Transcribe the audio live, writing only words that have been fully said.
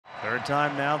Third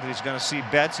time now that he's going to see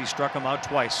Betts. He struck him out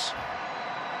twice.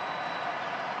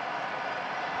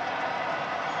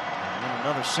 And then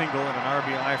another single and an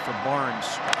RBI for Barnes.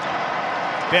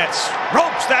 Betts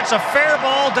ropes. That's a fair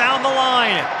ball down the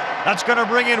line. That's going to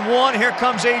bring in one. Here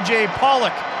comes A.J.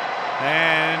 Pollock.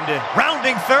 And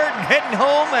rounding third and hitting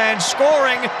home and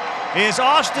scoring is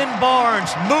Austin Barnes.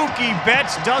 Mookie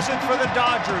Betts does it for the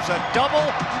Dodgers. A double,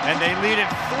 and they lead it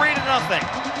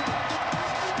 3-0.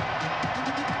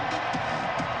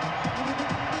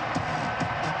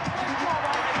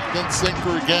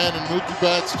 Sinker again, and Mookie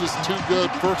Betts just too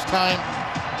good. First time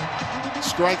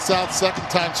strikes out, second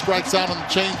time strikes out on the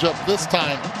changeup. This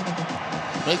time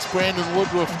makes Brandon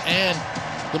Woodruff and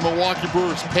the Milwaukee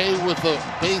Brewers pay with a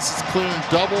bases clearing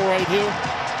double right here.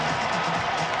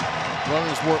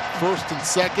 Runners work first and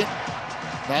second.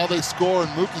 Now they score,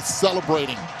 and Mookie's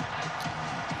celebrating.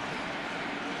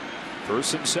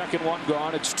 First and second, one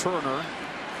gone. It's Turner.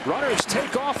 Runners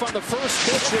take off on the first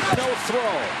pitch with no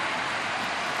throw.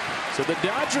 So the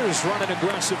Dodgers running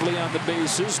aggressively on the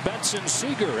bases. Betts and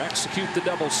Seager execute the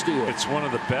double steal. It's one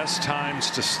of the best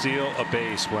times to steal a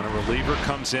base. When a reliever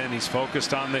comes in, he's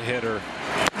focused on the hitter,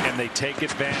 and they take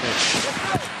advantage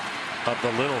of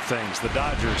the little things. The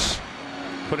Dodgers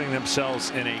putting themselves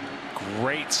in a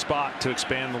great spot to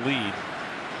expand the lead.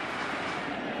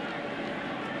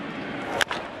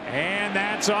 And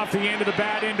that's off the end of the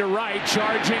bat into right.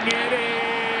 Charging it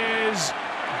is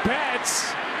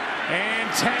Betts.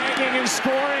 And tagging and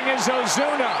scoring is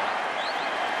Ozuna.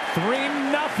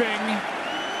 3-0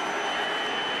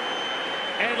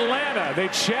 Atlanta. They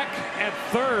check at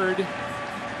third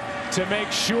to make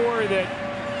sure that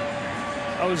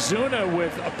Ozuna,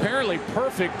 with apparently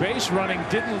perfect base running,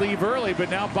 didn't leave early, but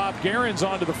now Bob Guerin's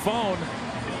onto the phone,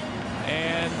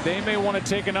 and they may want to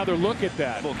take another look at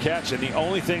that. Catch, and the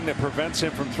only thing that prevents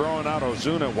him from throwing out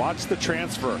Ozuna, watch the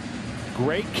transfer.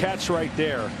 Great catch right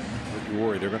there.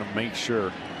 Worry, they're going to make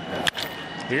sure.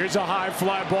 Here's a high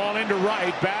fly ball into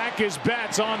right. Back is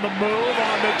Betts on the move,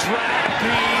 on the track.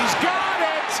 He's got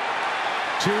it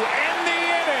to end the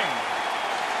inning.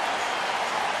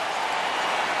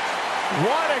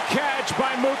 What a catch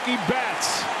by Mookie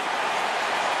Betts.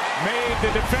 Made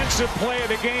the defensive play of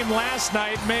the game last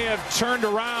night. May have turned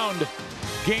around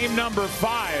game number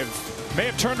 5. May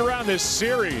have turned around this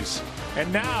series.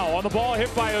 And now on the ball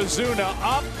hit by Ozuna,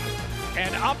 up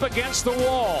and up against the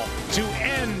wall to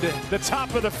end the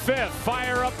top of the 5th.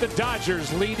 Fire up the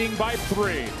Dodgers, leading by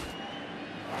 3.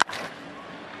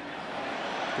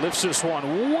 Lifts this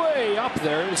one way up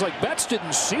there. It's like Betts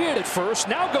didn't see it at first.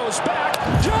 Now goes back,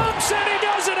 jumps, and he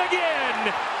does it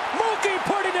again. Mookie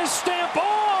putting his stamp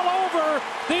all over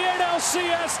the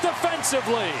NLCS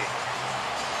defensively.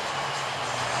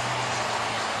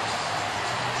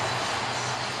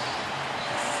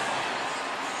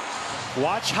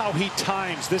 Watch how he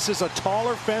times. This is a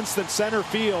taller fence than center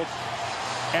field,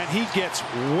 and he gets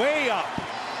way up.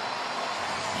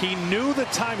 He knew the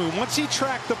timing. Once he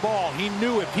tracked the ball, he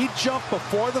knew if he jumped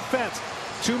before the fence,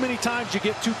 too many times you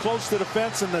get too close to the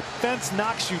fence and the fence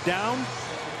knocks you down.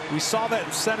 We saw that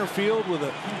in center field with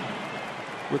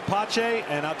Pache,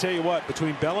 and I'll tell you what,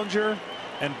 between Bellinger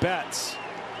and Betts,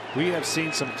 we have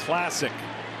seen some classic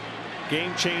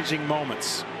game-changing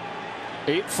moments.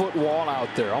 8-foot wall out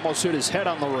there, almost hit his head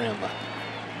on the rim.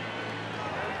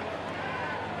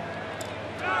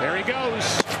 There he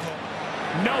goes.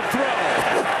 No throw.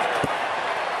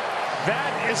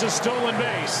 That is a stolen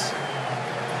base.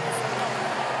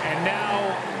 And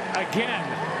now again,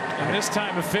 and this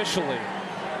time officially,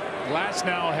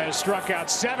 Glasnow has struck out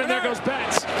 7. There goes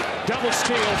Betts. Double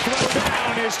steal. Throw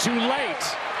down is too late.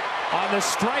 On the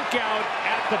strikeout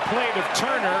at the plate of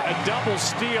Turner, a double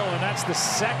steal, and that's the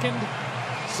second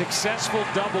successful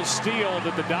double steal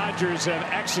that the Dodgers have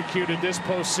executed this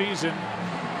postseason.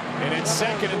 And it's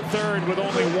second and third with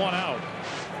only 1 out.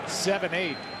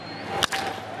 7-8.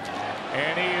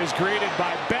 And he is greeted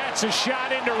by Betts. A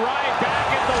shot into right, back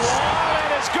at the wall,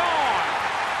 and it's gone.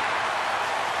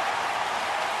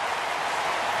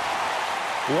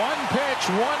 One pitch,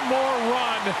 one more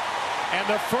run, and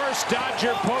the first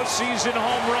Dodger postseason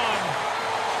home run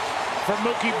for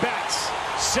Mookie Betts.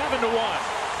 7-1.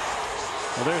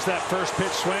 Well, there's that first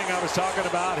pitch swing I was talking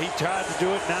about. He tried to do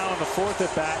it now in the 4th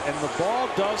at bat, and the ball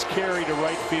does carry to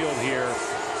right field here.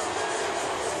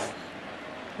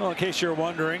 Well, in case you're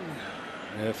wondering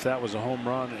if that was a home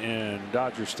run in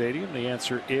Dodger Stadium, the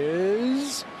answer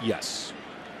is yes.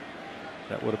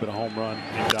 That would have been a home run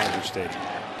in Dodger Stadium.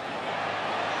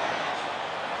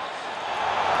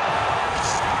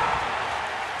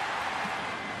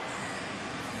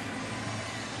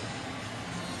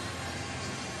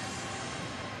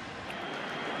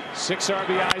 6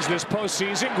 RBIs this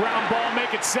postseason. Ground ball,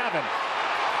 make it 7.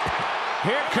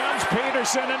 Here comes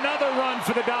Peterson, another run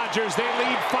for the Dodgers. They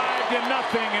lead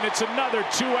 5-0, and it's another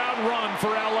 2-out run for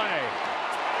LA.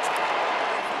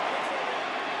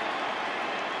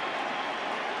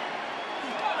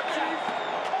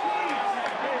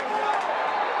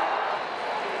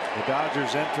 The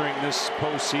Dodgers entering this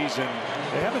postseason,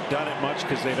 they haven't done it much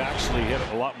because they've actually hit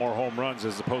a lot more home runs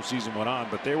as the postseason went on,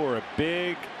 but they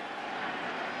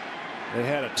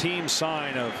had a team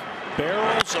sign of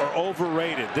barrels are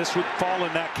overrated. This would fall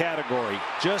in that category.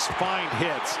 Just find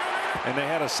hits. And they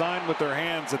had a sign with their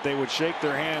hands that they would shake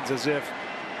their hands as if,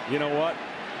 you know what,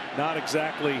 not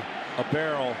exactly a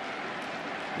barrel.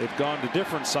 They've gone to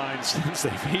different signs since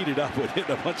they've heated up with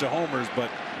hitting a bunch of homers, but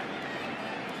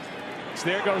so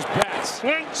there goes Betts.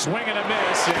 Swing and a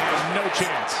miss, and no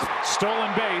chance.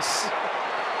 Stolen base.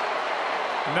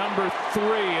 Number 3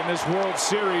 in this World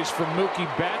Series for Mookie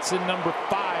Betts, and number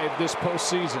 5 this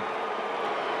postseason.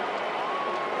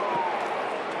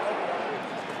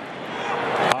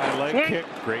 High leg kick,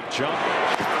 great jump,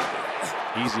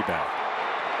 easy back.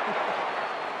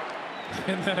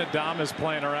 And then Adames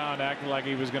playing around, acting like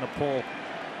he was going to pull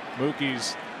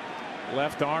Mookie's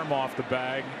left arm off the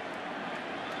bag.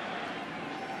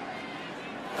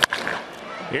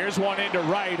 Here's one into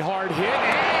right, hard hit,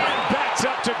 and Betts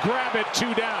up to grab it,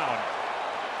 2 down.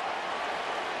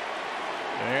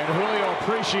 And Julio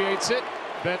appreciates it.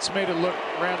 Betts made it look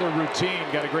rather routine,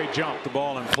 got a great jump. The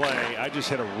ball in play, I just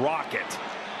hit a rocket.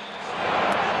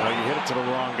 No, you hit it to the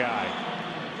wrong guy.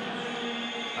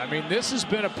 I mean, this has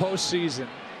been a postseason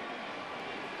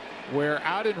where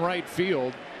out in right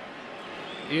field,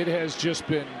 it has just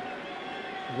been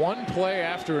one play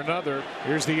after another.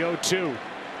 Here's the 0-2.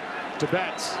 To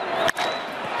Betts.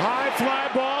 High fly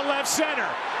ball left center.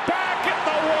 Back at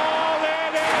the wall.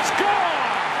 It is gone.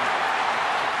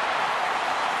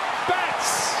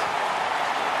 Betts.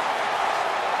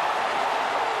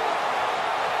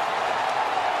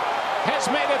 Has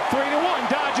made it 3-1.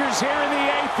 Dodgers here in the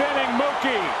 8th inning.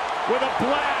 Mookie with a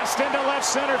blast into left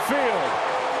center field.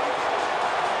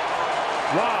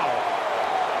 Wow.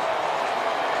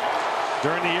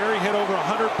 During the year, he hit over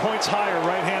 100 points higher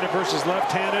right-handed versus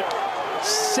left-handed.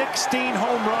 16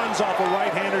 home runs off of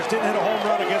right-handers. Didn't hit a home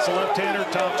run against a left-hander.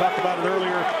 Tom talked about it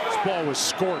earlier. This ball was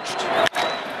scorched.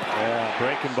 Yeah,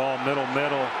 breaking ball, middle.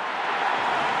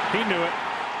 He knew it.